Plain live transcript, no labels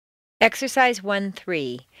Exercise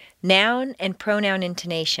 1-3, noun and pronoun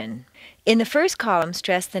intonation. In the first column,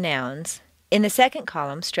 stress the nouns. In the second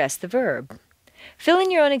column, stress the verb. Fill in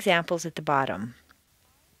your own examples at the bottom.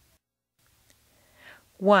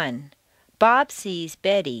 1. Bob sees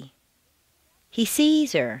Betty. He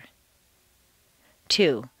sees her.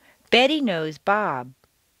 2. Betty knows Bob.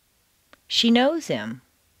 She knows him.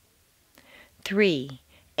 3.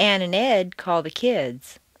 Ann and Ed call the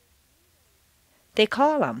kids. They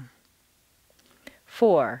call 'em.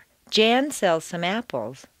 4. Jan sells some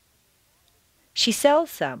apples. She sells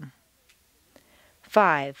some.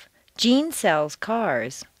 5. Jean sells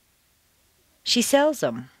cars. She sells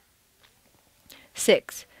 'em.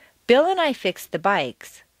 6. Bill and I fix the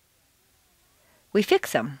bikes. We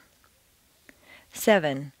fix 'em.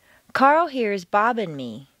 7. Carl hears Bob and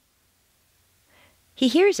me. He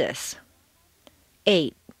hears us.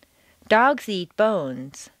 8. Dogs eat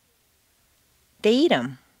bones. They eat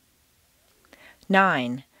 'em.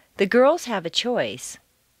 9. The girls have a choice.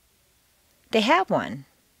 They have one.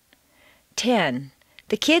 10.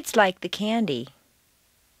 The kids like the candy.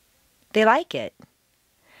 They like it.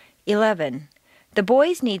 11. The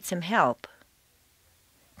boys need some help.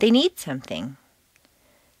 They need something.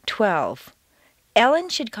 12. Ellen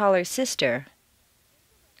should call her sister.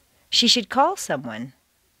 She should call someone.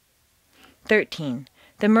 13.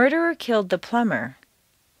 The murderer killed the plumber.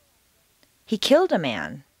 He killed a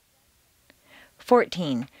man.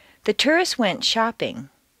 14. The tourists went shopping.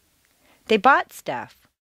 They bought stuff.